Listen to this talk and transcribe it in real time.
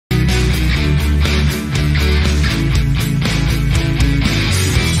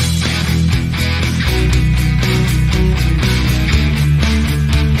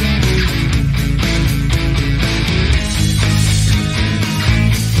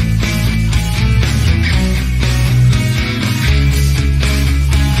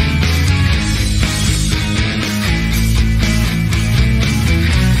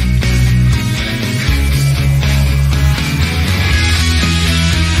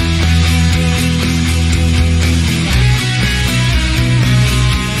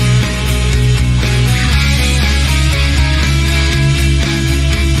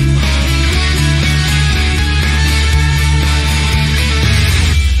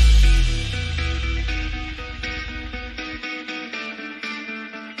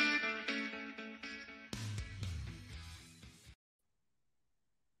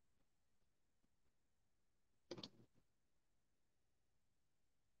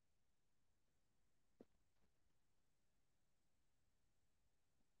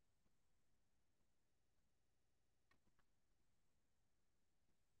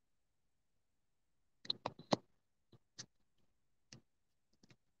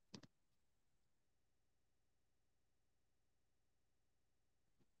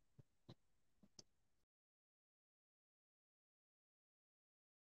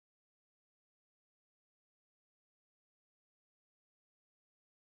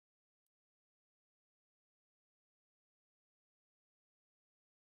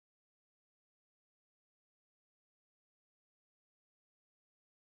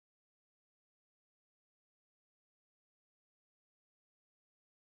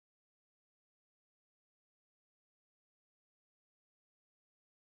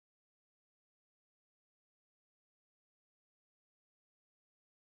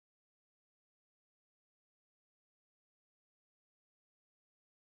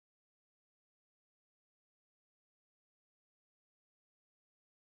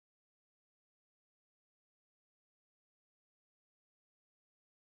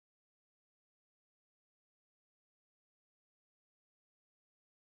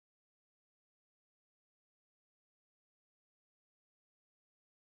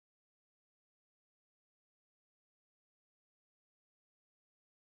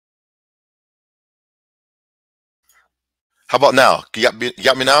How about now? You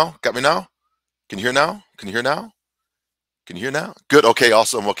got me now? Got me now? Can you hear now? Can you hear now? Can you hear now? Good. Okay.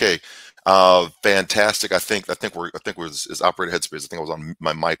 Awesome. Okay. Fantastic. I think we're is operator headspace. I think I was on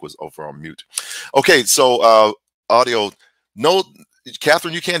my mic was over on mute. Okay. So audio. No,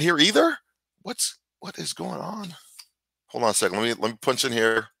 Catherine, you can't hear either. What is going on? Hold on a second. Let me punch in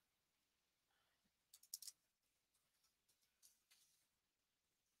here.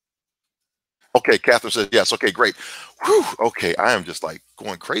 Okay, Catherine says yes. Okay, great. Whew, okay, I am just like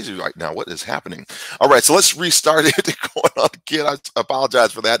going crazy right now. What is happening? All right, so let's restart it. Going on again. I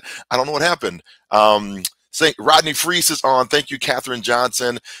apologize for that. I don't know what happened. Saying Rodney Freese is on. Thank you, Catherine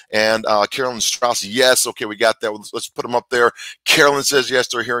Johnson and Carolyn Strauss. Yes, okay, we got that. Let's put them up there. Carolyn says yes,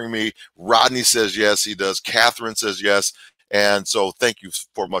 they're hearing me. Rodney says yes, he does. Catherine says yes. And so thank you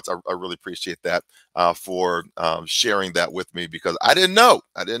for much. I really appreciate that for sharing that with me because I didn't know.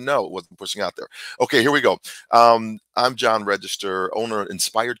 I didn't know it wasn't pushing out there. Okay, here we go. I'm John Register, owner of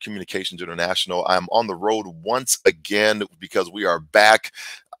Inspired Communications International. I'm on the road once again because we are back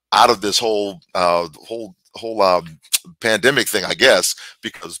out of this whole pandemic thing, I guess,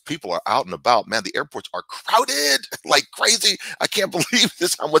 because people are out and about. Man, the airports are crowded like crazy. I can't believe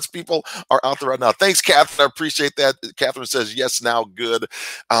this, how much people are out there right now. Thanks, Catherine. I appreciate that. Catherine says, yes, now good.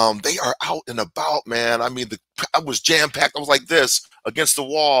 They are out and about, man. I mean, I was jam-packed. I was like this against the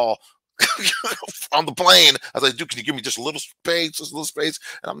wall. On the plane, I was like, dude, can you give me just a little space,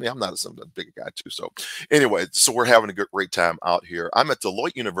 And I mean, I'm not some big guy too. So anyway, so we're having a great time out here. I'm at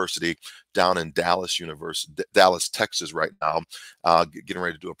Deloitte University down in Dallas, Texas right now, getting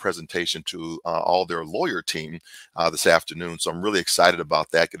ready to do a presentation to all their lawyer team this afternoon. So I'm really excited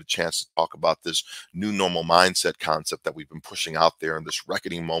about that. Get a chance to talk about this new normal mindset concept that we've been pushing out there in this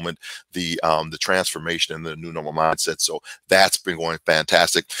reckoning moment, the transformation and the new normal mindset. So that's been going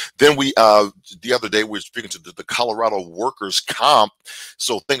fantastic. Then the other day we were speaking to the Colorado workers comp.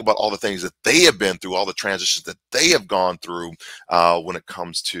 So think about all the things that they have been through, all the transitions that they have gone through when it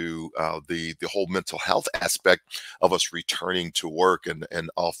comes to the whole mental health aspect of us returning to work and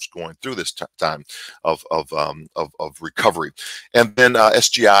off going through this time of recovery. And then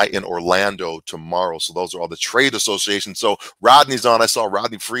SGI in Orlando tomorrow. So those are all the trade associations. So Rodney's on. I saw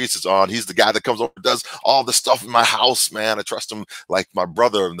Rodney Freese is on. He's the guy that comes over and does all the stuff in my house, man. I trust him like my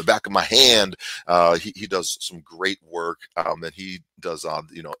brother in the back of my hand. He does some great work, and he does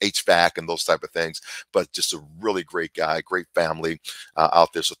HVAC and those type of things. But just a really great guy, great family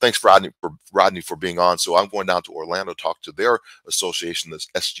out there. So thanks, Rodney, for being on. So I'm going down to Orlando to talk to their association, this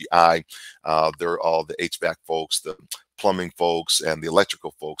SGI. They're all the HVAC folks, the plumbing folks, and the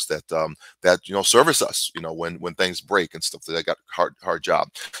electrical folks that service us, when things break and stuff. They got a hard job.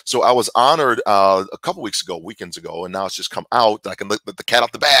 So I was honored a couple weekends ago, and now it's just come out. I can let the cat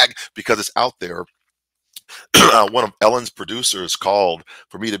out the bag because it's out there. One of Ellen's producers called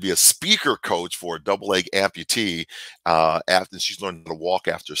for me to be a speaker coach for a double leg amputee after she's learned how to walk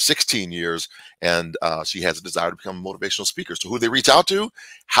after 16 years, and she has a desire to become a motivational speaker. So who they reach out to?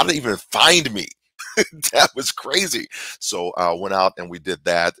 How did they even find me? That was crazy. So went out and we did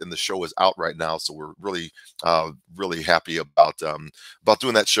that, and the show is out right now. So we're really happy about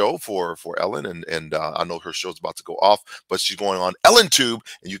doing that show for Ellen, and I know her show's about to go off, but she's going on Ellen Tube,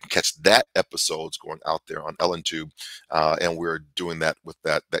 and you can catch that episode's going out there on Ellen Tube, and we're doing that with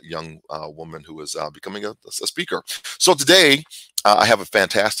that young woman who is becoming a speaker. So today I have a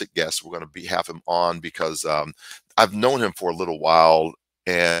fantastic guest. We're going to have him on because I've known him for a little while.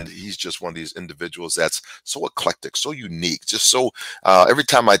 And he's just one of these individuals that's so eclectic, so unique, just so every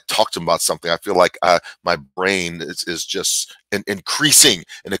time I talk to him about something, I feel like my brain is just increasing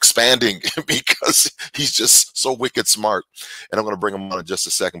and expanding because he's just so wicked smart. And I'm going to bring him on in just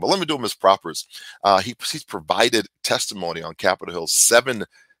a second. But let me do him as propers. He's provided testimony on Capitol Hill 7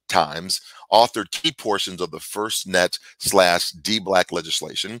 times, authored key portions of the FirstNet/D-Black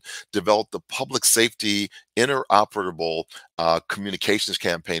legislation, developed the public safety interoperable communications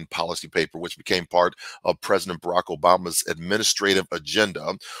campaign policy paper, which became part of President Barack Obama's administrative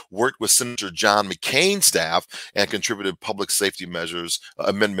agenda, worked with Senator John McCain's staff, and contributed public safety measures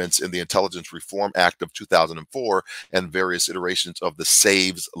amendments in the Intelligence Reform Act of 2004 and various iterations of the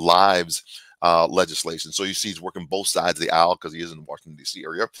Saves Lives legislation. So you see he's working both sides of the aisle because he is in the Washington, D.C.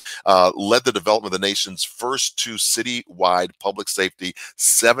 area. Led the development of the nation's first 2 city-wide public safety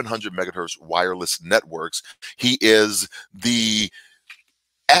 700 megahertz wireless networks. He is the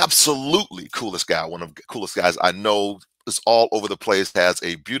absolutely coolest guy, one of the coolest guys I know. Is all over the place, has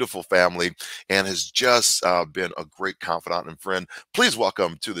a beautiful family, and has just been a great confidant and friend. Please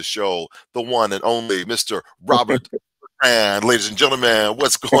welcome to the show the one and only Mr. Robert LeGrande, ladies and gentlemen,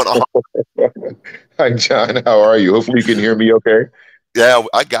 what's going on? Hi, John. How are you? Hopefully, you can hear me okay. Yeah,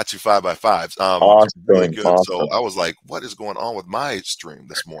 I got you 5 by 5s. Really Awesome. good. So Awesome. I was like, what is going on with my stream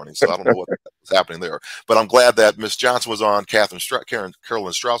this morning? So I don't know what was happening there. But I'm glad that Miss Johnson was on, Carolyn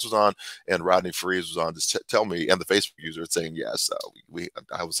Strauss was on, and Rodney Freeze was on to tell me, and the Facebook user saying yes.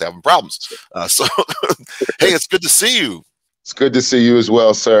 I was having problems. So hey, it's good to see you. It's good to see you as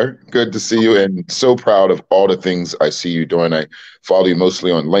well, sir. Good to see you, and so proud of all the things I see you doing. I follow you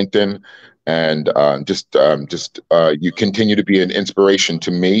mostly on LinkedIn, and you continue to be an inspiration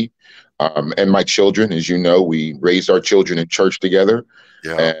to me and my children. As you know, we raised our children in church together,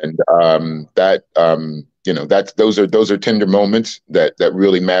 Yeah. and those are tender moments that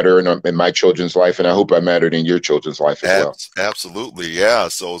really matter in my children's life, and I hope I mattered in your children's life as well. Absolutely, yeah.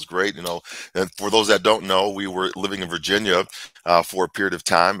 So it's great, And for those that don't know, we were living in Virginia for a period of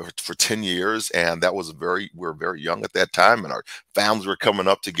time for 10 years, and that was we were very young at that time, and our families were coming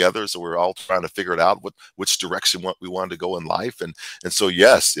up together, so we were all trying to figure it out which direction we wanted to go in life, and so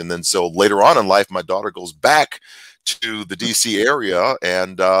yes, and then so later on in life, my daughter goes back to the DC area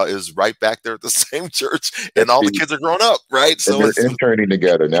and is right back there at the same church, and all the kids are grown up, right? And So they're interning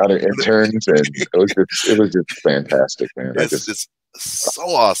together. Now they're interns, and it was just fantastic, man. it's so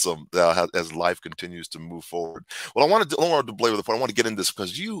awesome as life continues to move forward. Well, I don't want to belabor the point. I want to get into this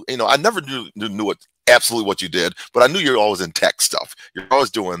because I never knew what absolutely what you did, but I knew you're always in tech stuff. You're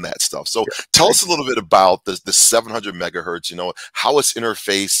always doing that stuff. So tell us a little bit about the 700 megahertz. How it's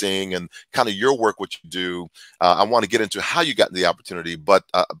interfacing and kind of your work, what you do. I want to get into how you got the opportunity, but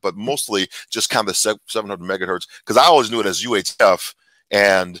mostly just kind of the 700 megahertz because I always knew it as UHF.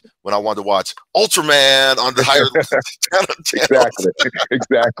 And when I wanted to watch Ultraman on the higher channels, Exactly,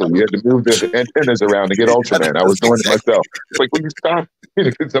 exactly. You had to move the antennas around to get Ultraman. I was doing it exactly. myself. It's like, will you stop?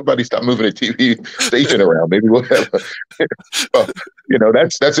 Could somebody stop moving the TV station around? Maybe we'll have. Well,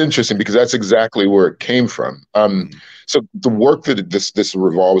 that's interesting because that's exactly where it came from. So the work that this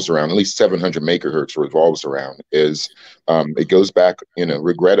revolves around, at least 700 megahertz revolves around, is it goes back,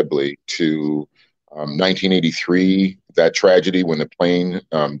 regrettably to 1983, that tragedy when the plane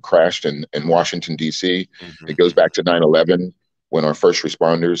crashed in Washington, D.C. It goes back to 9/11 when our first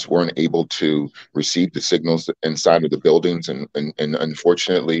responders weren't able to receive the signals inside of the buildings and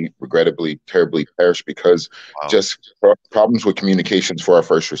unfortunately, regrettably, terribly perished because Wow. just problems with communications for our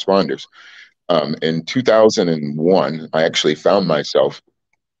first responders. In 2001, I actually found myself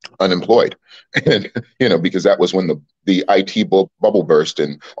unemployed, and because that was when the IT bubble burst,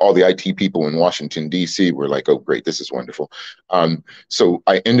 and all the IT people in Washington D.C. were like, "Oh, great, this is wonderful." So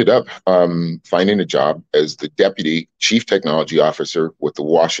I ended up finding a job as the deputy chief technology officer with the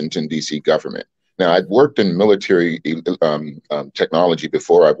Washington D.C. government. Now, I'd worked in military technology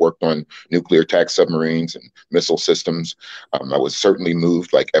before. I've worked on nuclear attack submarines and missile systems. I was certainly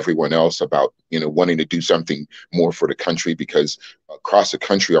moved, like everyone else, about wanting to do something more for the country because across the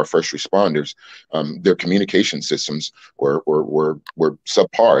country, our first responders, their communication systems were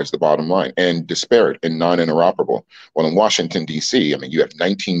subpar, is the bottom line, and disparate and non-interoperable. Well, in Washington, D.C., I mean, you have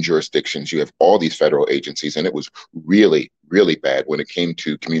 19 jurisdictions, you have all these federal agencies, and it was really, really bad when it came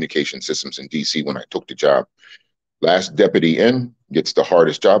to communication systems in D.C. when I took the job. Last deputy in gets the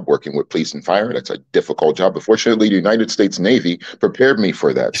hardest job, working with police and fire. That's a difficult job. But fortunately, the United States Navy prepared me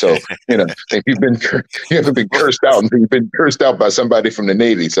for that. So, if you haven't been cursed out, you've been cursed out by somebody from the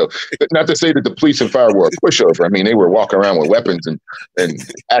Navy. So, not to say that the police and fire were a pushover. I mean, they were walking around with weapons and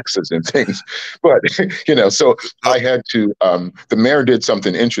axes and things. But, so I had to, the mayor did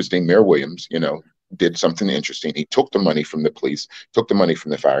something interesting. Mayor Williams, did something interesting. He took the money from the police, took the money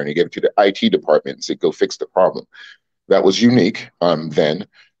from the fire, and he gave it to the IT department and said, "Go fix the problem." That was unique then,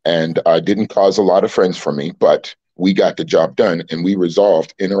 and didn't cause a lot of friends for me, but we got the job done, and we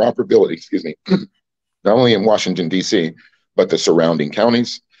resolved interoperability, excuse me, not only in Washington, D.C., but the surrounding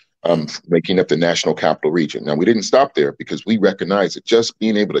counties, making up the national capital region. Now, we didn't stop there because we recognized that just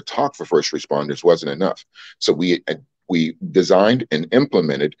being able to talk for first responders wasn't enough. So we designed and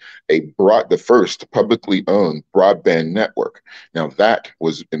implemented the first publicly owned broadband network. Now, that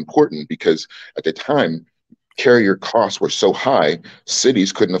was important because at the time, carrier costs were so high,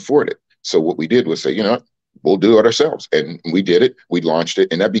 cities couldn't afford it. So what we did was say, we'll do it ourselves. And we did it. We launched it.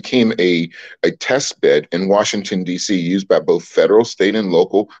 And that became a test bed in Washington, D.C., used by both federal, state, and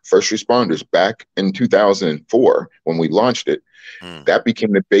local first responders back in 2004 when we launched it. That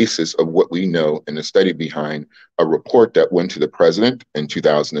became the basis of what we know and the study behind a report that went to the president in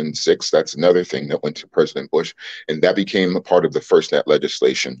 2006. That's another thing that went to President Bush. And that became a part of the FirstNet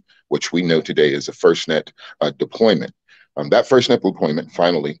legislation, which we know today is a FirstNet deployment. That FirstNet deployment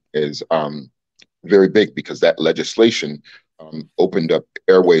finally is very big because that legislation opened up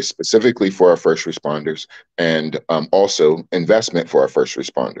airways specifically for our first responders and also investment for our first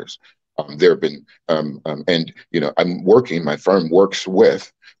responders. There have been, and my firm works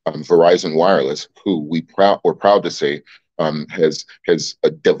with Verizon Wireless, who we're proud to say has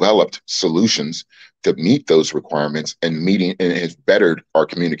developed solutions to meet those requirements and has bettered our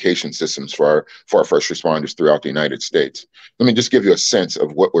communication systems for our first responders throughout the United States. Let me just give you a sense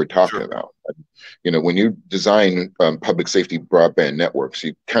of what we're talking Sure. about. When you design public safety broadband networks,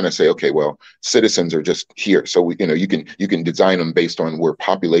 you kind of say, okay, well, citizens are just here, so you can design them based on where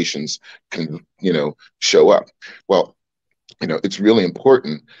populations can show up. Well, it's really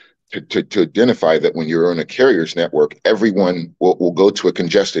important to identify that when you're on a carrier's network, everyone will go to a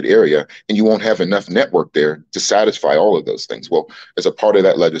congested area and you won't have enough network there to satisfy all of those things. Well, as a part of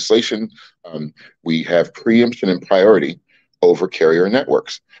that legislation, we have preemption and priority over carrier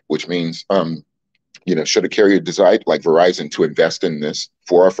networks, which means should a carrier decide, like Verizon, to invest in this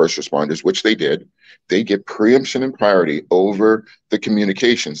for our first responders, which they did, they get preemption and priority over the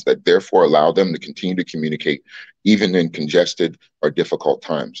communications that therefore allow them to continue to communicate even in congested or difficult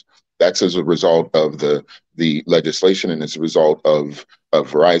times. That's as a result of the legislation and as a result of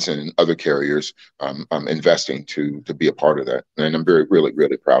Verizon and other carriers investing to be a part of that. And I'm really,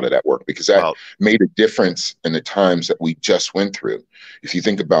 really proud of that work because that Wow. made a difference in the times that we just went through. If you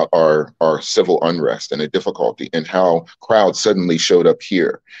think about our civil unrest and the difficulty and how crowds suddenly showed up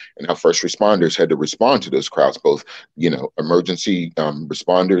here and how first responders had to respond to those crowds, both, emergency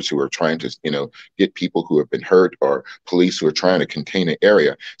responders who are trying to, get people who have been hurt or police who are trying to contain an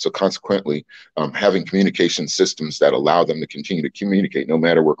area. So consequently, having communication systems that allow them to continue to communicate no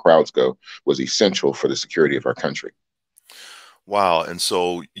matter where crowds go was essential for the security of our country. Wow. And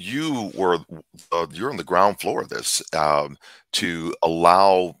so you're on the ground floor of this, to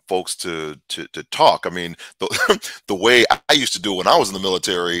allow folks to talk. I mean, the way I used to do it when I was in the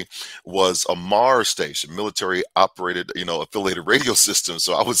military was a MAR station, military operated, affiliated radio system.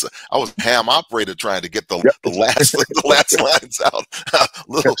 So I was ham operated trying to get the Yep. the last the last lines out.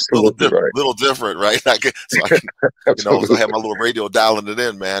 Absolutely right. Little different, right? So I Absolutely. had my little radio dialing it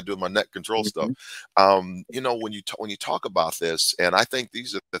in, man, doing my net control stuff. Mhm. When you talk about this, and I think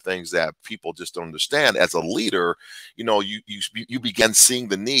these are the things that people just don't understand. As a leader, you begin seeing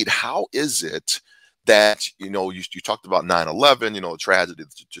the need. How is it that you talked about 9/11, tragedy,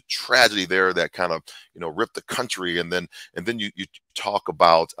 the tragedy there that kind of ripped the country, and then you talk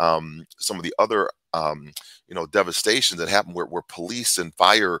about some of the other devastation that happened where police and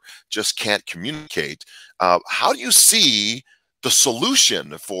fire just can't communicate. How do you see the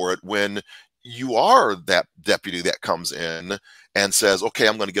solution for it when you are that deputy that comes in and says, okay,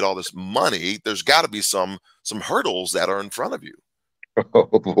 I'm going to get all this money? There's got to be some hurdles that are in front of you.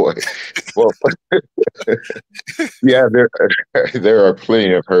 Oh boy. Well, yeah, there are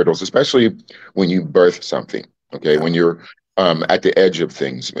plenty of hurdles, especially when you birth something. Okay, Yeah. when you're at the edge of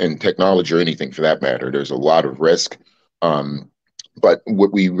things in technology or anything for that matter, there's a lot of risk. Um, but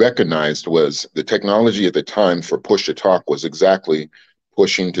what we recognized was the technology at the time for push to talk was exactly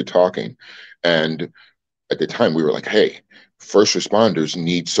pushing to talking. And at the time, we were like, hey, first responders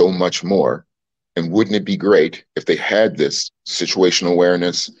need so much more. And wouldn't it be great if they had this situational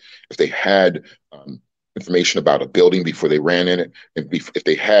awareness, if they had information about a building before they ran in it, if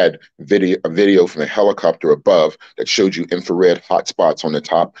they had a video from a helicopter above that showed you infrared hotspots on the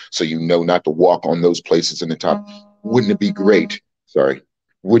top so you know not to walk on those places in the top? Wouldn't it be great? Sorry.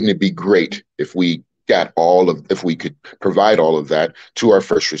 Wouldn't it be great if if we could provide all of that to our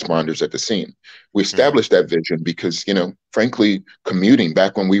first responders at the scene? We Mhm. established that vision because, frankly, commuting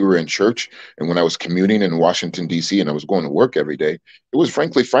back when we were in church and when I was commuting in Washington, D.C., and I was going to work every day, it was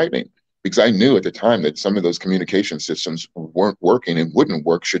frankly frightening because I knew at the time that some of those communication systems weren't working and wouldn't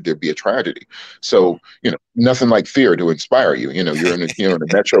work should there be a tragedy. Wow. So, nothing like fear to inspire you. You're in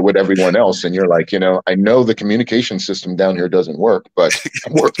a metro with everyone else, and you're like, I know the communication system down here doesn't work, but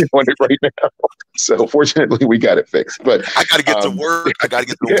I'm working on it right now. So fortunately, we got it fixed. But I got to get to um, work. I got to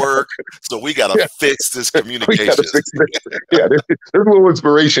get to yeah, work. So we got to yeah, fix this we got to communication. fix this. Yeah, there's a little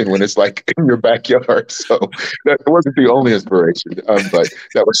inspiration when it's like in your backyard. So that wasn't the only inspiration, but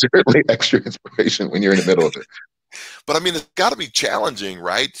that was certainly extra inspiration when you're in the middle of it. But I mean, it's got to be challenging,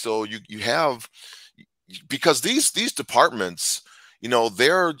 right? So you have, because these departments,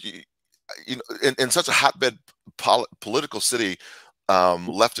 they're in such a hotbed political city,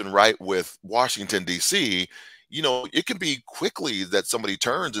 left and right with Washington D.C. It can be quickly that somebody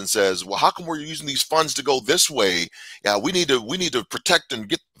turns and says, "Well, how come we're using these funds to go this way? Yeah, we need to protect and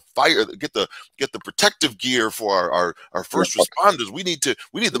get fire, get the protective gear for our first responders. We need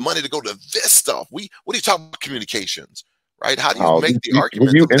the money to go to this stuff. What are you talking about communications, right? How do you Wow, make the were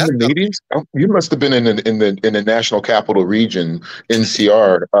argument you that in that's the got to be meetings? Oh, you must have been in the National Capital Region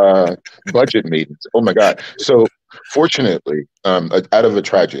NCR budget meetings. Oh my God! So fortunately, out of a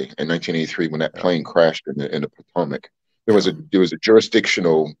tragedy in 1983, when that yeah, plane crashed in the Potomac, yeah, there was a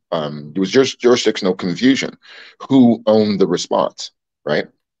jurisdictional confusion who owned the response, right?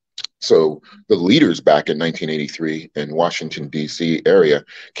 So the leaders back in 1983 in Washington D.C. area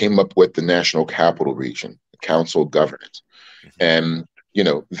came up with the National Capital Region, the Council of Governors. mhm, And,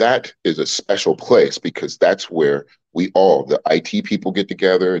 that is a special place because that's where the IT people get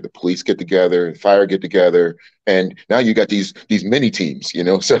together, the police get together, fire get together. And now you got these mini teams.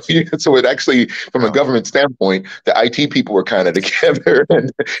 So it actually, from a yeah. government standpoint, the IT people were kind of together.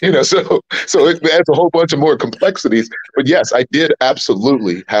 And, so it adds a whole bunch of more complexities. But yes, I did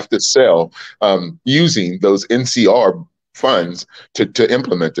absolutely have to sell using those NCR funds to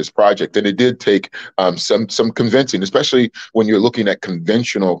implement this project. And it did take some convincing, especially when you're looking at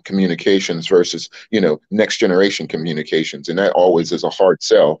conventional communications versus next generation communications, and that always is a hard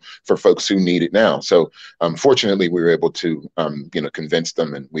sell for folks who need it now. So fortunately, we were able to convince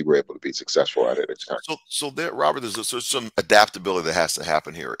them, and we were able to be successful at it at the time. So there, Robert, there's some adaptability that has to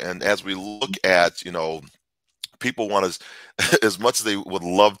happen here. And as we look at, people want as much as they would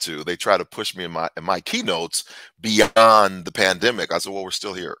love to, they try to push me in my keynotes beyond the pandemic. I said, well, we're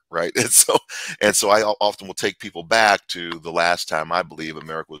still here, right? And so I often will take people back to the last time I believe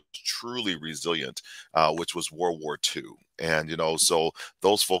America was truly resilient, which was World War II. And so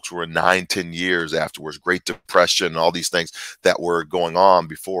those folks were 9, 10 years afterwards, Great Depression, all these things that were going on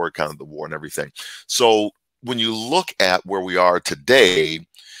before kind of the war and everything. So when you look at where we are today,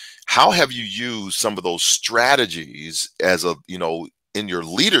 how have you used some of those strategies in your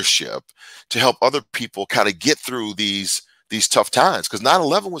leadership to help other people kind of get through these tough times? Because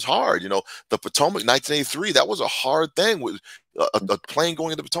 9/11 was hard. The Potomac 1983, that was a hard thing with a plane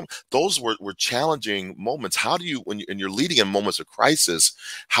going into Potomac. Those were challenging moments. How do you, when you're leading in moments of crisis,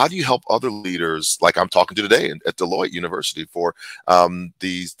 how do you help other leaders, like I'm talking to today at Deloitte University for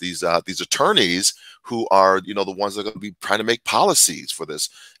these attorneys who are the ones that are going to be trying to make policies for this?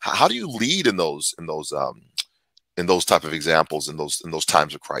 How do you lead in those type of examples in those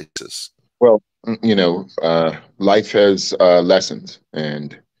times of crisis? Well, life has lessons,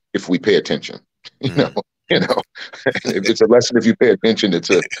 and if we pay attention, you know, Mm. you know, if it's a lesson if you pay attention, it's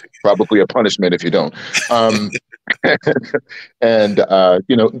probably a punishment if you don't. Um, and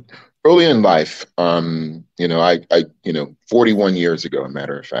early in life, 41 years ago, a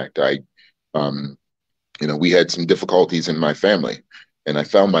matter of fact, um, we had some difficulties in my family, and I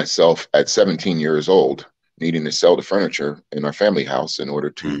found myself at 17 years old needing to sell the furniture in our family house in order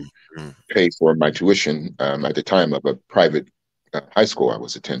to Mm, mm, pay for my tuition at the time of a private high school I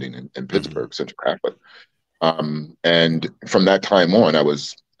was attending in mhm, Pittsburgh, Central Catholic. And from that time on, I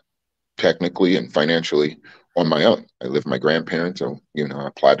was technically and financially on my own. I lived with my grandparents. So, I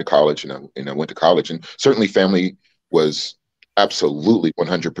applied to college and I went to college. And certainly family was absolutely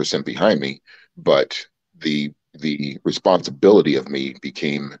 100% behind me. But the responsibility of me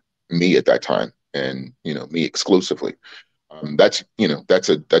became me at that time and, me exclusively. That's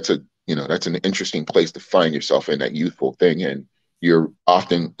an interesting place to find yourself in that youthful thing. And you're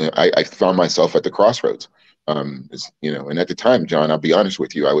often, I found myself at the crossroads. And at the time, John, I'll be honest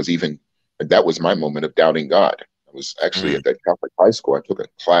with you, that was my moment of doubting God. I was actually mm. at that Catholic high school. I took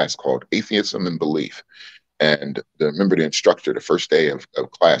a class called Atheism and Belief. And remember the instructor, the first day of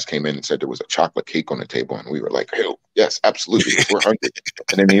class came in and said there was a chocolate cake on the table. And we were like, hey, yes, absolutely. We're hungry.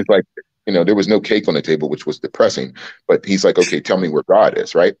 And then he's like, there was no cake on the table, which was depressing. But he's like, okay, tell me where God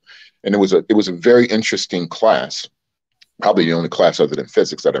is, right? And it was a very interesting class, probably the only class other than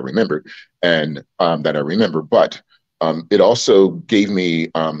physics that I remembered and that I remember. But it also gave me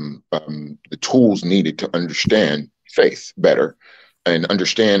the tools needed to understand faith better and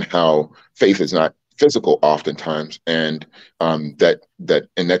understand how faith is not physical oftentimes, and that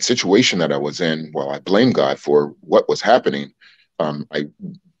in that situation that I was in, while I blame God for what was happening, I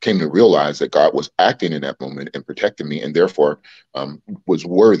came to realize that God was acting in that moment and protecting me, and therefore was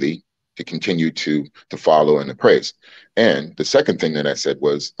worthy to continue to follow and to praise. And the second thing that I said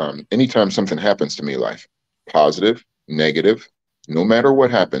was, anytime something happens to me in life, positive, negative, no matter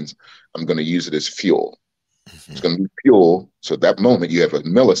what happens, I'm going to use it as fuel. It's Mhm, going to be fuel. So that moment you have a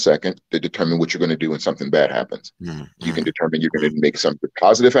millisecond to determine what you're going to do when something bad happens. mm, You can mm, determine you're going mm. to make something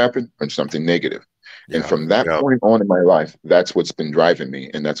positive happen or something negative. And Yeah. from that Yeah. point on in my life, that's what's been driving me.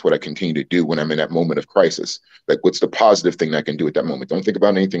 And that's what I continue to do when I'm in that moment of crisis. Like, what's the positive thing I can do at that moment? Don't think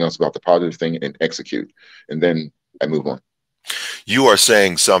about anything else about the positive thing and execute. And then I move on. You are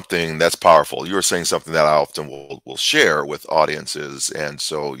saying something that's powerful. You are saying something that I often will share with audiences, and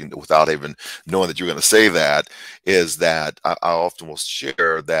so without even knowing that you're going to say that, is that I often will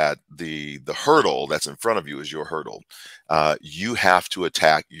share that the hurdle that's in front of you is your hurdle. You have to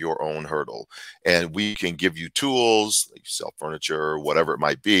attack your own hurdle, and we can give you tools, like you sell furniture, whatever it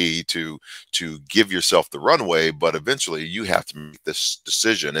might be, to give yourself the runway. But eventually, you have to make this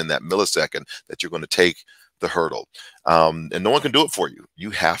decision in that millisecond that you're going to take the hurdle, and no one can do it for you. You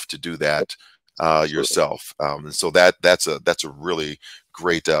have to do that Absolutely. yourself. And so that's a really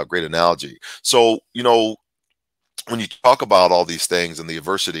great analogy. So when you talk about all these things and the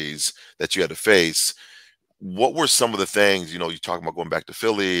adversities that you had to face, what were some of the things, you talk about going back to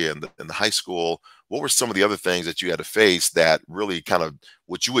Philly and the high school? What were some of the other things that you had to face that really kind of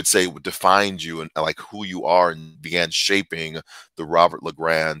what you would say would defined you and like who you are and began shaping the Robert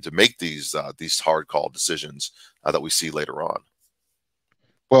LeGrande to make these hard call decisions that we see later on?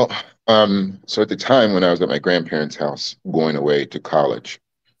 Well, so at the time when I was at my grandparents' house going away to college,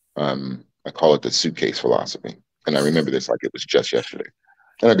 I call it the suitcase philosophy. And I remember this like it was just yesterday.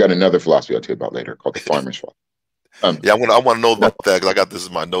 And I got another philosophy I'll tell you about later called the farmer's philosophy. Um, Yeah, I want to know about that because I got this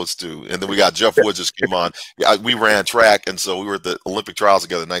in my notes too. And then we got Jeff Woods just came on. Yeah, we ran track, and so we were at the Olympic trials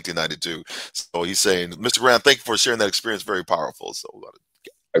together in 1992. So he's saying, Mr. Grant, thank you for sharing that experience. Very powerful. So we got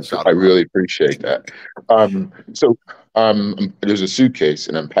to shout I him out. really appreciate that. There's a suitcase,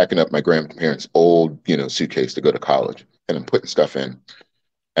 and I'm packing up my grandparents' old, suitcase to go to college, and I'm putting stuff in.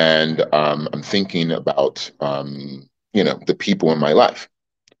 And I'm thinking about, the people in my life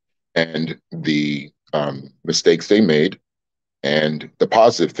and the mistakes they made and the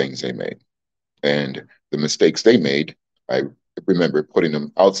positive things they made. And the mistakes they made, I remember putting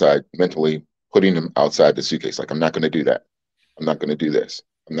them outside, mentally putting them outside the suitcase. Like, I'm not going to do that. I'm not going to do this.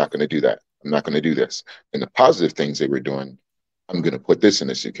 I'm not going to do that. I'm not going to do this. And the positive things they were doing, I'm going to put this in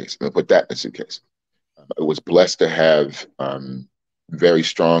the suitcase. I'm going to put that in the suitcase. I was blessed to have very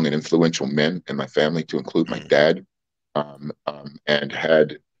strong and influential men in my family, to include my Mhm. dad, and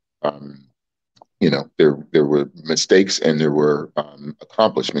had um, there were mistakes and there were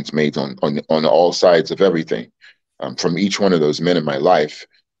accomplishments made on all sides of everything. From each one of those men in my life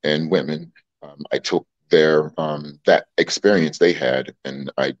and women, I took their that experience they had,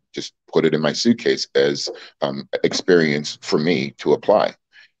 and I just put it in my suitcase as experience for me to apply. Mhm.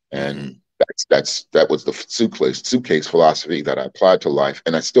 And that was the suitcase philosophy that I applied to life,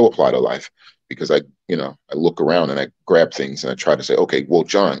 and I still apply to life, because I look around and I grab things and I try to say, okay, well,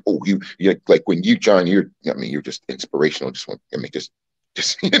 John, oh, you like when you, John, you're just inspirational. Just I mean,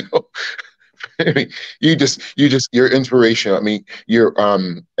 you're inspirational. I mean, you're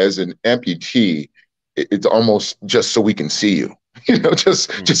as an amputee, it's almost just so we can see you, Mhm.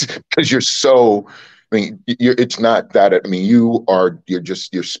 just because you're so. I mean, it's not that. I mean, you're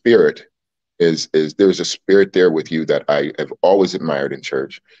just your spirit is there's a spirit there with you that I have always admired in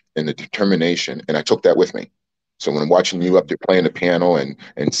church, and the determination. And I took that with me. So when I'm watching you up Mhm. there playing the piano and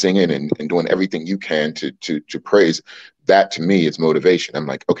singing and doing everything you can to praise, that to me is motivation. I'm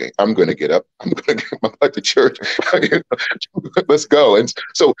like, okay, I'm going to get up. I'm going to get my butt to church. Let's go. And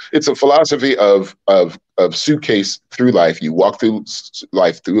so it's a philosophy of suitcase through life. You walk through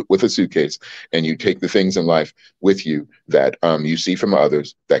life with a suitcase, and you take the things in life with you that you see from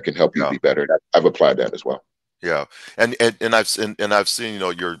others that can help you Yeah. be better. I've applied that as well. Yeah, and I've seen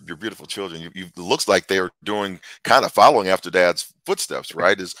your beautiful children. It looks like they are doing kind of following after Dad's footsteps,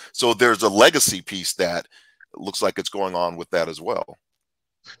 right? Is so there's a legacy piece that looks like it's going on with that as well.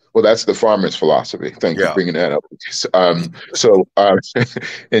 Well, that's the farmer's philosophy. Thank you for Yeah. bringing that up.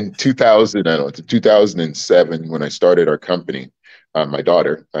 In 2000, I don't know, it's 2007 when I started our company. My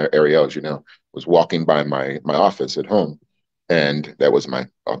daughter, Ariel, as you know, was walking by my office at home, and that was my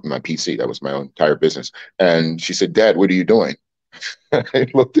PC. That was my own entire business. And she said, "Dad, what are you doing?" I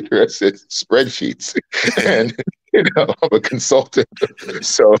looked at her. I said, "Spreadsheets," and I'm a consultant.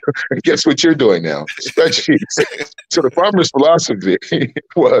 So guess what you're doing now? Spreadsheets. So the farmer's philosophy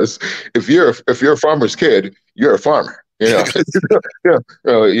was, if you're a farmer's kid, you're a farmer. Yeah,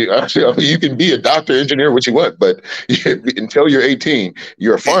 you can be a doctor, engineer, what you want, but until you're 18,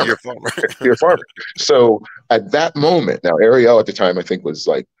 you're a You're a farmer. farmer. You're a farmer. So at that moment, now Ariel at the time I think was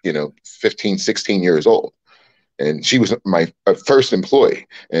like 15, 16 years old, and she was my first employee,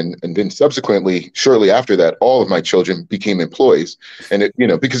 and then subsequently shortly after that all of my children became employees. And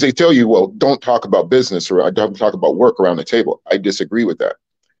because they tell you, well, don't talk about business, or I don't talk about work around the table. I disagree with that.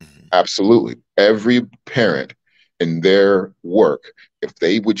 Absolutely. Every parent in their work, if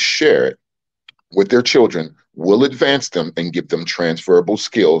they would share it with their children, will advance them and give them transferable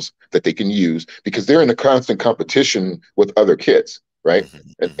skills that they can use because they're in a constant competition with other kids, right?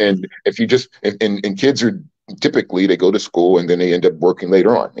 Hmm. And if you just and kids are typically they go to school and then they end up working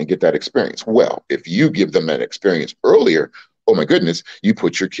later on and get that experience. Well, if you give them that experience earlier, oh my goodness, you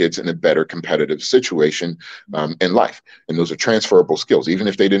put your kids in a better competitive situation in life. And those are transferable skills. Even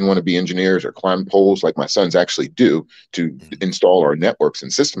if they didn't want to be engineers or climb poles like my sons actually do to Hmm. install our networks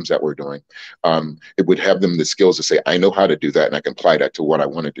and systems that we're doing, it would have them the skills to say, I know how to do that and I can apply that to what I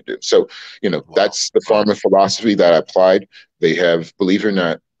wanted to do. So, Wow. that's the Wow. farmer philosophy that I applied. They have, believe it or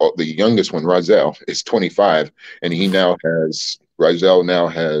not, the youngest one, Razel, is 25, and Razel now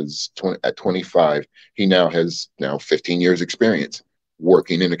has 20, at 25, he now has 15 years experience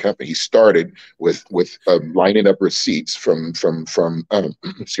working in a company. He started with lining up receipts from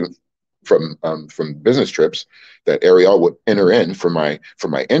excuse me, from business trips that Ariel would enter in for my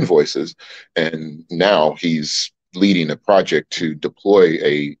invoices, and now he's leading a project to deploy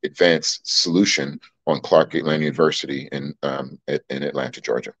a advanced solution on Clark Atlanta University in Atlanta,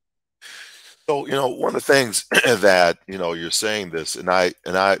 Georgia. So, one of the things that, you're saying this, and I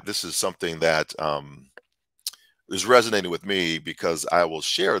this is something that is resonating with me because I will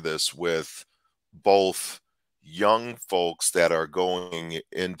share this with both young folks that are going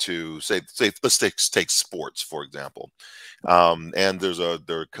into, say let's take sports, for example. And there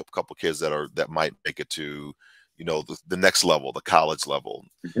are a couple kids that might make it to, the next level, the college level.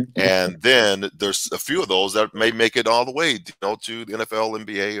 Mhm. And then there's a few of those that may make it all the way, to the NFL,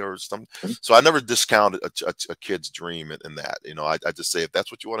 NBA, or something. So I never discount a kid's dream in that. I just say, if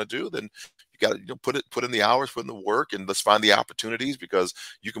that's what you want to do, then you got to, put in the hours, put in the work, and let's find the opportunities, because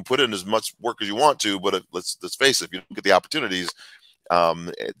you can put in as much work as you want to, but let's face it, if you don't get the opportunities,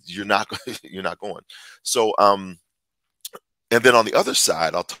 you're not you're not going. So and then on the other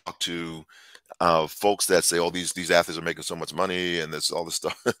side, I'll talk to folks that say, "Oh, these athletes are making so much money, and this all this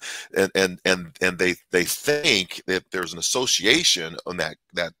stuff," and they think that there's an association on that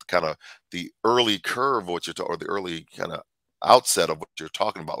kind of the early curve, or the early kind of outset of what you're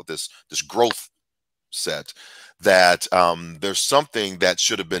talking about, with this growth set, that there's something that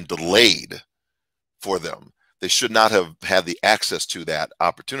should have been delayed for them. They should not have had the access to that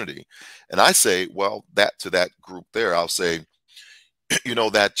opportunity. And I say, well, that to that group there, I'll say,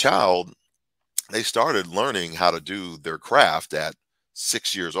 that child, they started learning how to do their craft at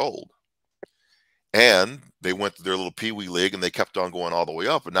 6 years old. And they went to their little pee-wee league, and they kept on going all the way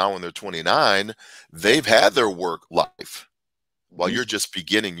up. And now when they're 29, they've had their work life while Mhm. you're just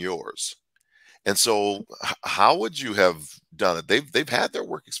beginning yours. And so how would you have done it? They've had their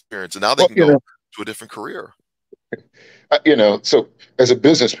work experience, and now they Well, can go to a different career. so as a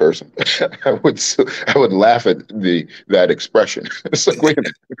business person, I would laugh at that expression. It's like, wait a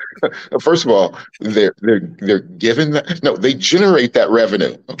minute. First of all, they're given that. No, they generate that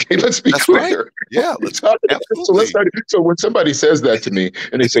revenue. Okay, let's be That's right. clear. Yeah, So let's absolutely. start. So when somebody says that to me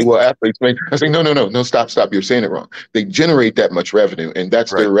and they say, "Well, athletes make," I say, "No, no, no, no, stop, stop. You're saying it wrong. They generate that much revenue, and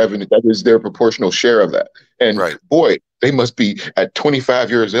that's Right, their revenue. That is their proportional share of that. And right. boy, they must be at 25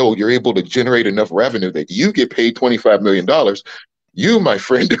 years old. You're able to generate enough revenue that you get paid $25 million. You, my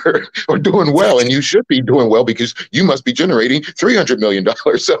friend, are doing well, and you should be doing well because you must be generating $300 million.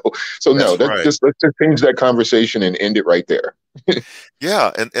 So no, That's right. let's just change that conversation and end it right there.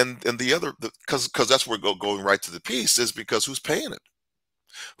 Yeah, and the other, because that's where we're going right to the piece, is because who's paying it?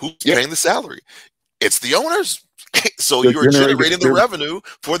 Who's Yeah, paying the salary? It's the owners. So they're you're generating. generating the revenue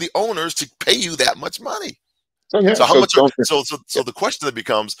for the owners to pay you that much money. So yeah, So how so much are, don't. so the question then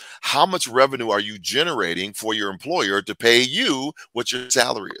becomes, how much revenue are you generating for your employer to pay you what your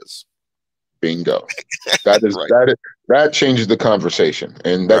salary is? Bingo. That is Right, that is that changes the conversation,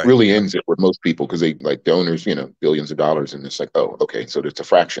 and that right, really ends it with most people because they like the owners, billions of dollars, and it's like, oh, okay, so it's a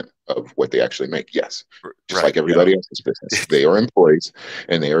fraction of what they actually make. Yes, just right. like Yeah. everybody else's business, they are employees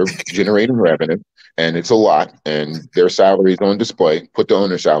and they are generating revenue, and it's a lot, and their salaries on display. Put the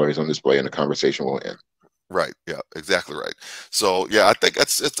owner salaries on display, and the conversation will end. Right. Yeah. Exactly right. So yeah, I think I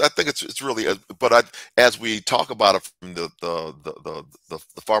think it's really. But as we talk about it from the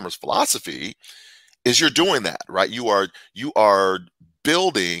farmer's philosophy, is you're doing that right. You are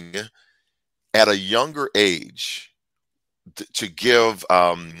building at a younger age to give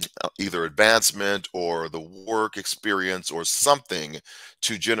either advancement or the work experience or something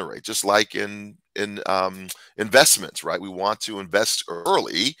to generate, just like in investments, right? We want to invest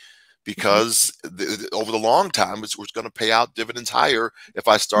early Mhm. because over the long time, it's going to pay out dividends higher if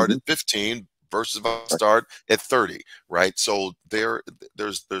I start at Mhm. 15 versus if I start at 30, right? So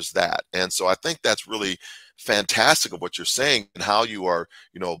there's that. And so I think that's really fantastic of what you're saying and how you are,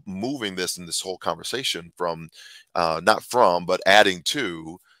 moving this in this whole conversation from, not from, but adding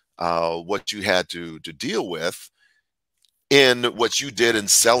to what you had to deal with in what you did in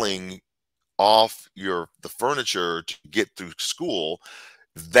selling off the furniture to get through school.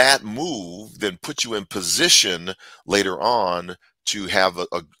 That move then put you in position later on to have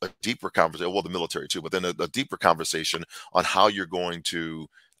a deeper conversation, well, the military too, but then a deeper conversation on how you're going to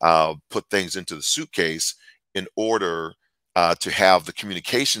put things into the suitcase in order to have the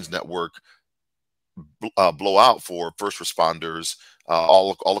communications network blow out for first responders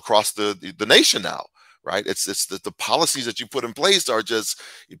all across the nation now. Right? It's the policies that you put in place are just,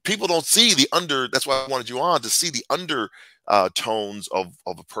 people don't see the under. That's why I wanted you on, to see the under tones of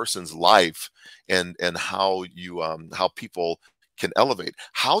a person's life, and how people can elevate.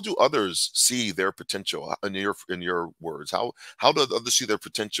 How do others see their potential? In your words, how do others see their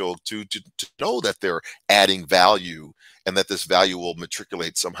potential to know that they're adding value, and that this value will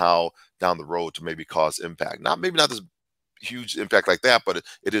matriculate somehow down the road to maybe cause impact? Maybe not this huge impact like that, but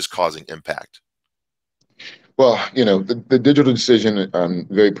it is causing impact. Well, the digital decision, I'm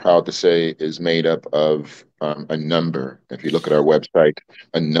very proud to say, is made up of a number. If you look at our website,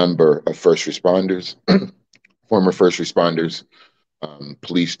 a number of first responders, former first responders,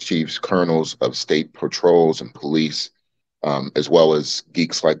 police chiefs, colonels of state patrols and police, as well as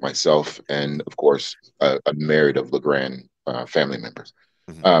geeks like myself, and of course, a myriad of LeGrande family members.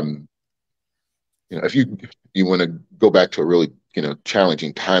 Mhm. If you want to go back to a really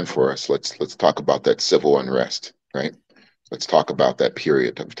challenging time for us, let's talk about that civil unrest, right? Let's talk about that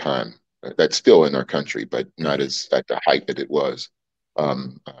period of time that's still in our country, but not Mhm. as at the height that it was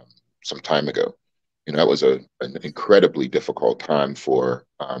some time ago. That was an incredibly difficult time for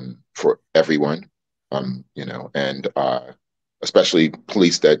everyone, and especially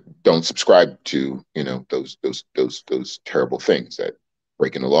police that don't subscribe to those terrible things, that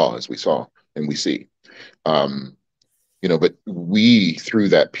breaking the law, as we saw and we see. Um, but we, through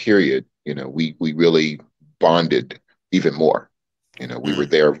that period, we really bonded even more. We were Mm.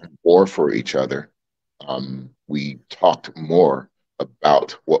 there more for each other. We talked more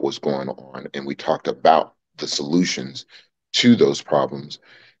about what was going on, and we talked about the solutions to those problems.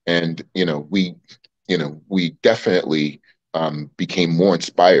 And we definitely became more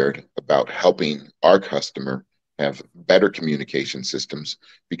inspired about helping our customer have better communication systems,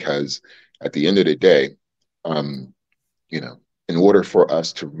 because at the end of the day, um, in order for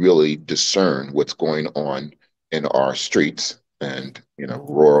us to really discern what's going on in our streets and,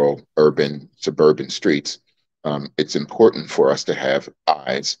 rural, urban, suburban streets, it's important for us to have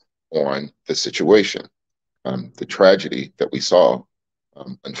eyes on the situation. The tragedy that we saw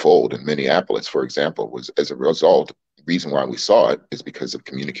unfold in Minneapolis, for example, was as a result. The reason why we saw it is because of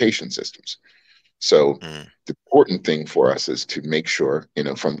communication systems. So Mm. the important thing for us is to make sure,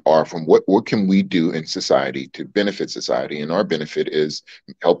 from what can we do in society to benefit society, and our benefit is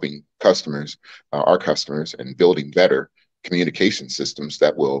helping our customers, and building better communication systems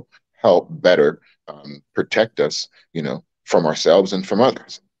that will help better protect us, from ourselves and from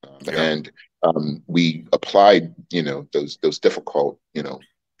others. Yeah. And we applied, those difficult,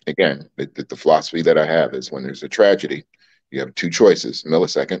 again, the philosophy that I have is, when there's a tragedy, you have two choices: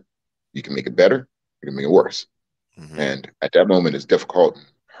 millisecond, you can make it better, you can make it worse. Hmm. And at that moment, as difficult and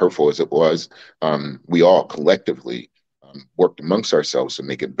hurtful as it was, we all collectively worked amongst ourselves to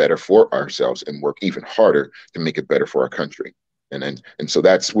make it better for ourselves, and work even harder to make it better for our country. And so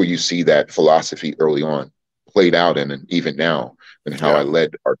that's where you see that philosophy early on played out, and even now, and how I Yeah.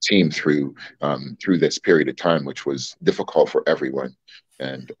 led our team through this period of time, which was difficult for everyone,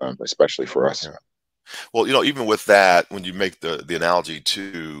 and especially for us. Yeah. Well, even with that, when you make the analogy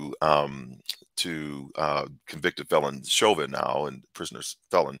to convicted felon Chauvin now, and prisoners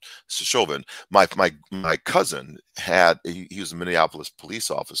felon Chauvin, my cousin he was a Minneapolis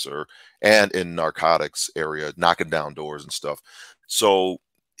police officer, and in narcotics area, knocking down doors and stuff. So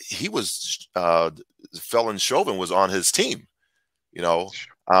he was felon Chauvin was on his team,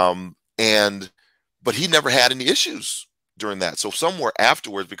 and but he never had any issues during that. So somewhere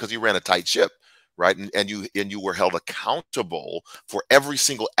afterwards, because he ran a tight ship, right, and you were held accountable for every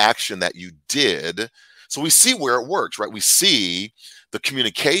single action that you did. So we see where it works, right? We see the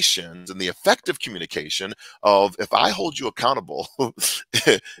communications and the effective communication of, if I hold you accountable,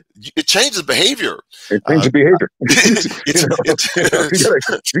 it changes behavior. It changes Uh, behavior. it's,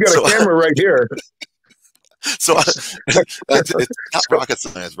 You got a so camera right here. So it's not So, rocket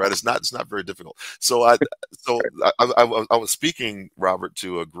science, right? It's not very difficult. I was speaking, Robert,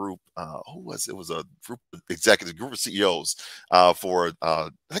 to a group. Who was it? Was a group of executives, group of CEOs for I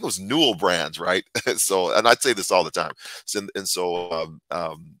think it was Newell Brands, right? So, and I'd say this all the time.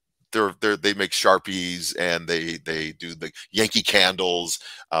 They make Sharpies and they do the Yankee candles.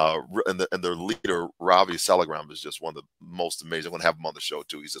 And their leader Ravi Salagram is just one of the most amazing. I'm going to have him on the show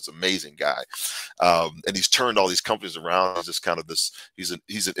too. He's this amazing guy, and he's turned all these companies around. He's just kind of this. He's an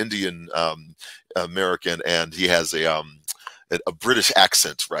Indian American, and he has a British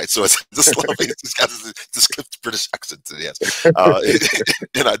accent, right? So it's just lovely. He's got this British accent that he has, and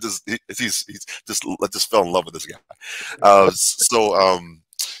I just fell in love with this guy.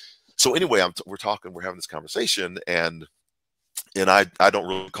 So anyway, we're having this conversation, and I don't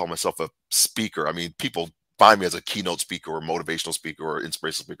really call myself a speaker. I mean, people find me as a keynote speaker or motivational speaker or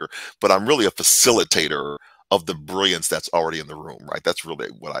inspirational speaker, but I'm really a facilitator of the brilliance that's already in the room, right? That's really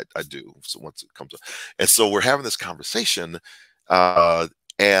what I do. So once it comes up, and so we're having this conversation,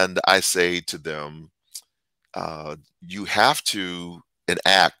 and I say to them, you have to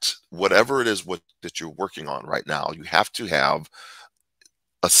enact whatever it is that you're working on right now. You have to have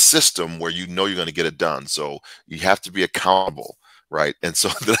a system where you know you're going to get it done. So you have to be accountable, right? And so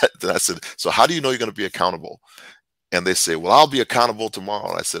then I said, so how do you know you're going to be accountable? And they say, well, I'll be accountable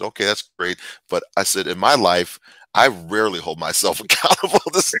tomorrow. And I said, okay, that's great. But I said, in my life, I rarely hold myself accountable to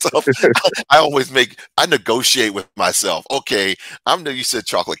this stuff. I negotiate with myself. Okay, you said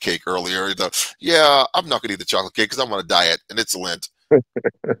chocolate cake earlier. Yeah, I'm not gonna eat the chocolate cake because I'm on a diet and it's Lent. But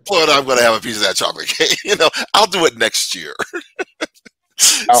I'm gonna have a piece of that chocolate cake. I'll do it next year.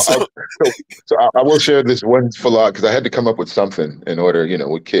 so, I will share this one philosophy because I had to come up with something in order,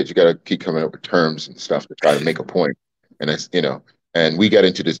 with kids, you got to keep coming up with terms and stuff to try to make a point. And and we got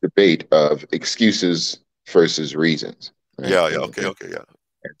into this debate of excuses versus reasons. Right? Yeah. Okay. Yeah.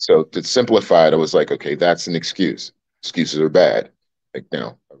 And so to simplify it, I was like, okay, that's an excuse. Excuses are bad. Like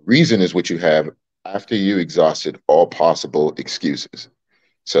now, a reason is what you have after you exhausted all possible excuses.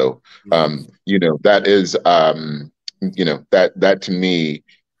 So, that is, that to me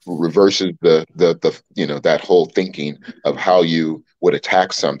reverses the that whole thinking of how you would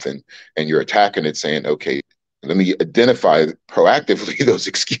attack something, and you're attacking it saying, okay, let me identify proactively those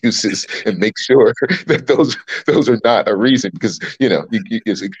excuses and make sure that those are not a reason, because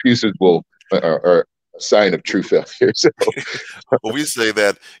excuses are a sign of true failure. So, well, we say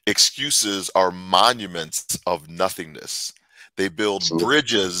that excuses are monuments of nothingness. They build absolutely.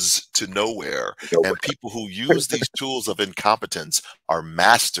 Bridges to nowhere, and people who use these tools of incompetence are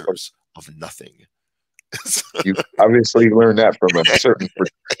masters of nothing. You obviously learned that from a certain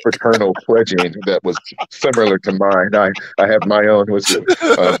fraternal pledging that was similar to mine. I have my own. Let me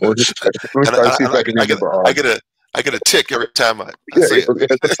try to see if I can remember all. I get a tick every time I say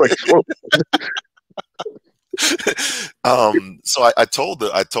it. It's like, whoa. So I told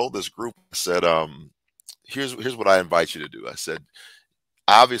this group, I said, here's what I invite you to do. I said,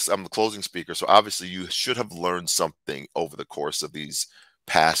 obviously, I'm the closing speaker, so obviously you should have learned something over the course of these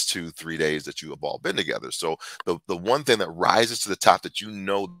past 2-3 days that you have all been together. So the one thing that rises to the top that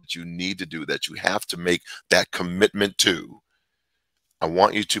that you need to do, that you have to make that commitment to, I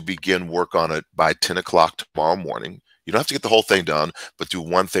want you to begin work on it by 10 o'clock tomorrow morning. You don't have to get the whole thing done, but do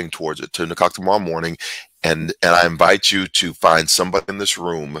one thing towards it. 10 o'clock tomorrow morning, and I invite you to find somebody in this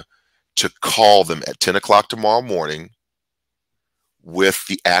room to call them at 10 o'clock tomorrow morning with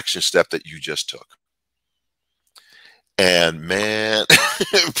the action step that you just took. And man,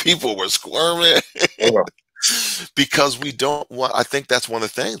 people were squirming. Oh. Because we don't want, I think that's one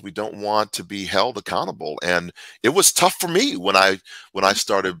of the things, we don't want to be held accountable. And it was tough for me when I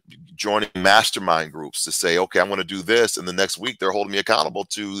started joining mastermind groups to say, okay, I'm going to do this, and the next week they're holding me accountable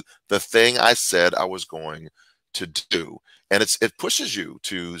to the thing I said I was going to do. And it pushes you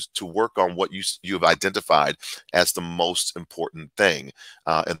to work on what you have identified as the most important thing,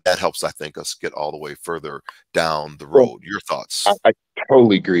 and that helps, I think, us get all the way further down the road. Your thoughts? I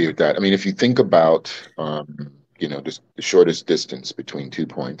totally agree with that. I mean, if you think about just the shortest distance between 2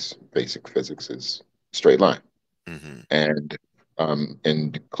 points, basic physics is straight line. Mm-hmm.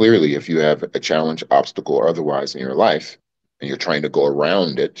 And clearly, if you have a challenge, obstacle, or otherwise in your life, and you're trying to go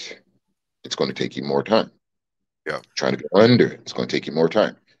around it, it's going to take you more time. Yeah. Trying to go under it, it's going to take you more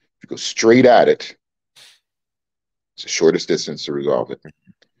time. If you go straight at it, it's the shortest distance to resolve it.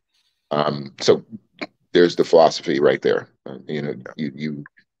 So there's the philosophy right there. You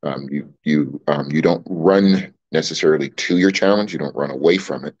don't run necessarily to your challenge. You don't run away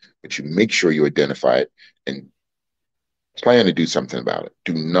from it, but you make sure you identify it and plan to do something about it.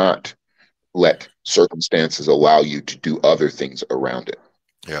 Do not let circumstances allow you to do other things around it.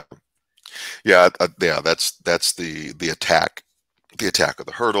 Yeah. Yeah. Yeah. That's the attack of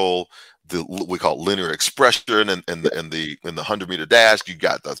the hurdle. We call it linear expression, and in the 100-meter dash,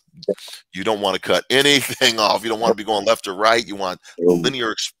 you don't want to cut anything off. You don't want to be going left or right. You want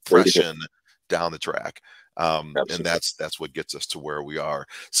linear expression down the track. And Absolutely. that's what gets us to where we are.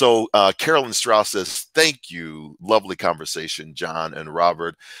 So Carolyn Strauss says, thank you. Lovely conversation, John and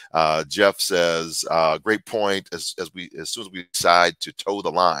Robert. Jeff says, great point. As soon as we decide to toe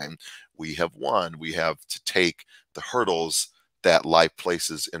the line, we have won. We have to take the hurdles that life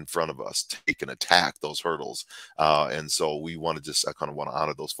places in front of us, take and attack those hurdles. And so we want to just, I kind of want to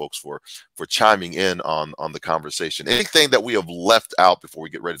honor those folks for chiming in on the conversation. Anything that we have left out before we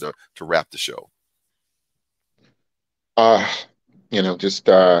get ready to wrap the show? Just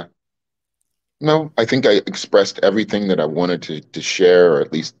no, I think I expressed everything that I wanted to share, or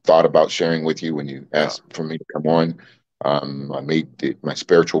at least thought about sharing with you when you Yeah. asked for me to come on. I made my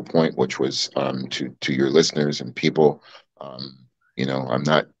spiritual point, which was to your listeners and people. I'm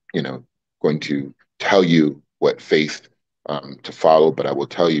not, going to tell you what faith to follow, but I will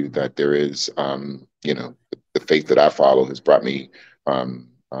tell you that there is, the faith that I follow um,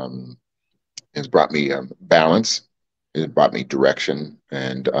 um, has brought me balance. It brought me direction,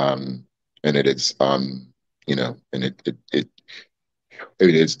 and it is, and it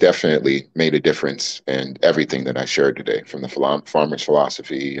has definitely made a difference in everything that I shared today, from the farmer's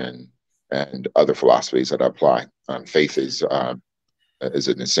philosophy and other philosophies that I apply. Faith is an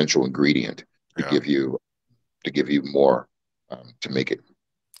essential ingredient to Yeah. give you more, to make it.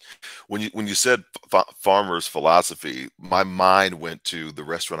 When you said farmers philosophy, my mind went to the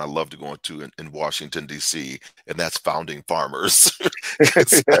restaurant I love to go into in Washington, D.C., and that's Founding Farmers. I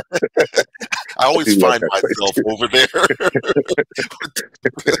I always do love find that myself place. over there.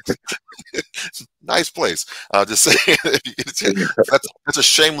 Nice place. Just saying, that's a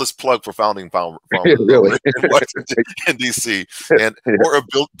shameless plug for Farmers over Really. in Washington, in D.C. and or a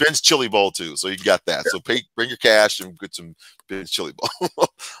Ben's Chili Bowl too. So you got that. So bring your cash and get some Ben's Chili Bowl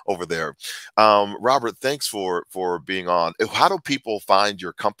over there. Robert, thanks for being on. How do people find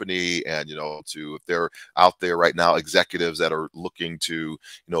your company, and if they're out there right now, executives that are looking to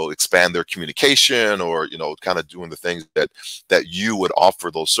expand their communication, or kind of doing the things that you would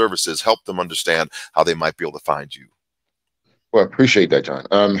offer those services, help them understand how they might be able to find you? Well, I appreciate that, John.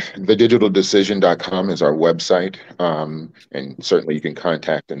 TheDigitalDecision.com is our website, and certainly you can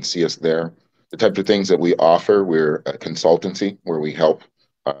contact and see us there. The types of things that we offer, we're a consultancy where we help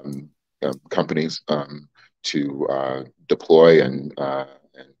um, companies to deploy and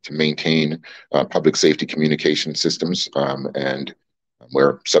to maintain public safety communication systems, and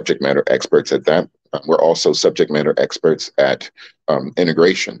we're subject matter experts at that. We're also subject matter experts at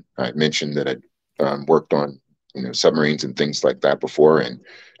integration. I mentioned that I worked on submarines and things like that before. And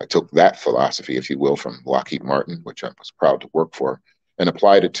I took that philosophy, if you will, from Lockheed Martin, which I was proud to work for, and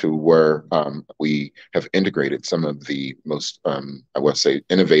applied it to where we have integrated some of the most, I would say,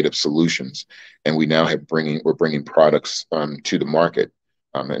 innovative solutions. And we now we're bringing products to the market.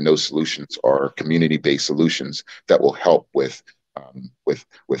 And those solutions are community-based solutions that will help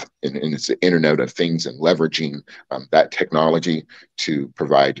and it's the Internet of Things, and leveraging that technology to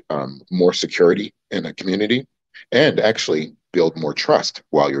provide more security in a community, and actually build more trust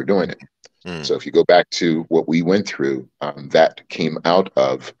while you're doing it. Mm. So if you go back to what we went through, that came out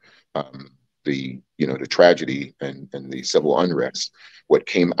of the tragedy and the civil unrest. What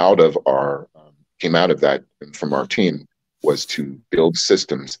came out of that from our team was to build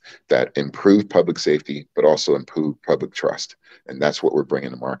systems that improve public safety, but also improve public trust. And that's what we're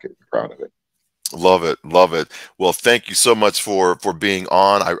bringing to market. I'm proud of it. Love it, love it. Well, thank you so much for being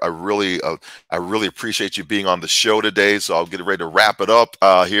on. I really appreciate you being on the show today. So I'll get ready to wrap it up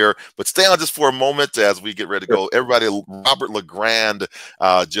here, but stay on just for a moment as we get ready to go. Everybody, Robert LeGrande,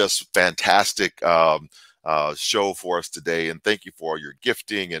 just fantastic show for us today, and thank you for your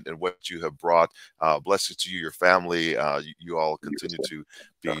gifting and what you have brought. Blessings to you, your family. You all continue to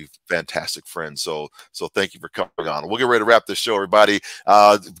be fantastic friends. So thank you for coming on. We'll get ready to wrap this show, everybody.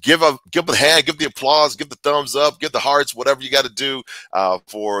 Give a hand, give the applause, give the thumbs up, give the hearts, whatever you got to do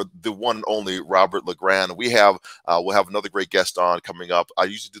for the one and only Robert LeGrande. We'll have another great guest on coming up. I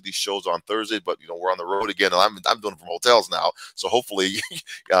usually do these shows on Thursday, but we're on the road again, and I'm doing it from hotels now. So hopefully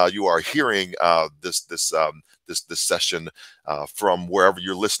you are hearing this this session from wherever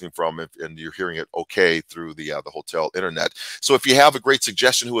you're listening from, and you're hearing it okay through the hotel internet. So if you have a great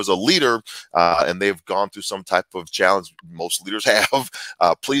suggestion who is a leader and they've gone through some type of challenge, most leaders have,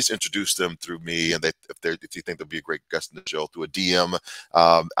 please introduce them through me. And if you think they'll be a great guest in the show, through a DM.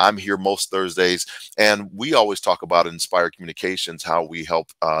 I'm here most Thursdays, and we always talk about Inspire Communications, how we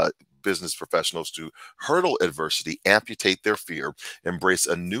help business professionals to hurdle adversity, amputate their fear, embrace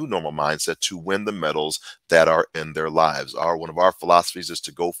a new normal mindset to win the medals that are in their lives. One of our philosophies is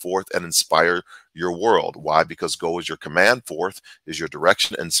to go forth and inspire your world. Why? Because go is your command, forth is your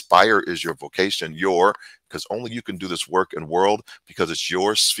direction, inspire is your vocation, because only you can do this work and world, because it's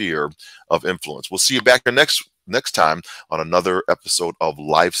your sphere of influence. We'll see you back here next time on another episode of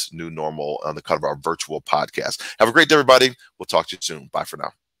Life's New Normal on the cut of our virtual podcast. Have a great day, everybody. We'll talk to you soon. Bye for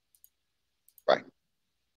now. Bye.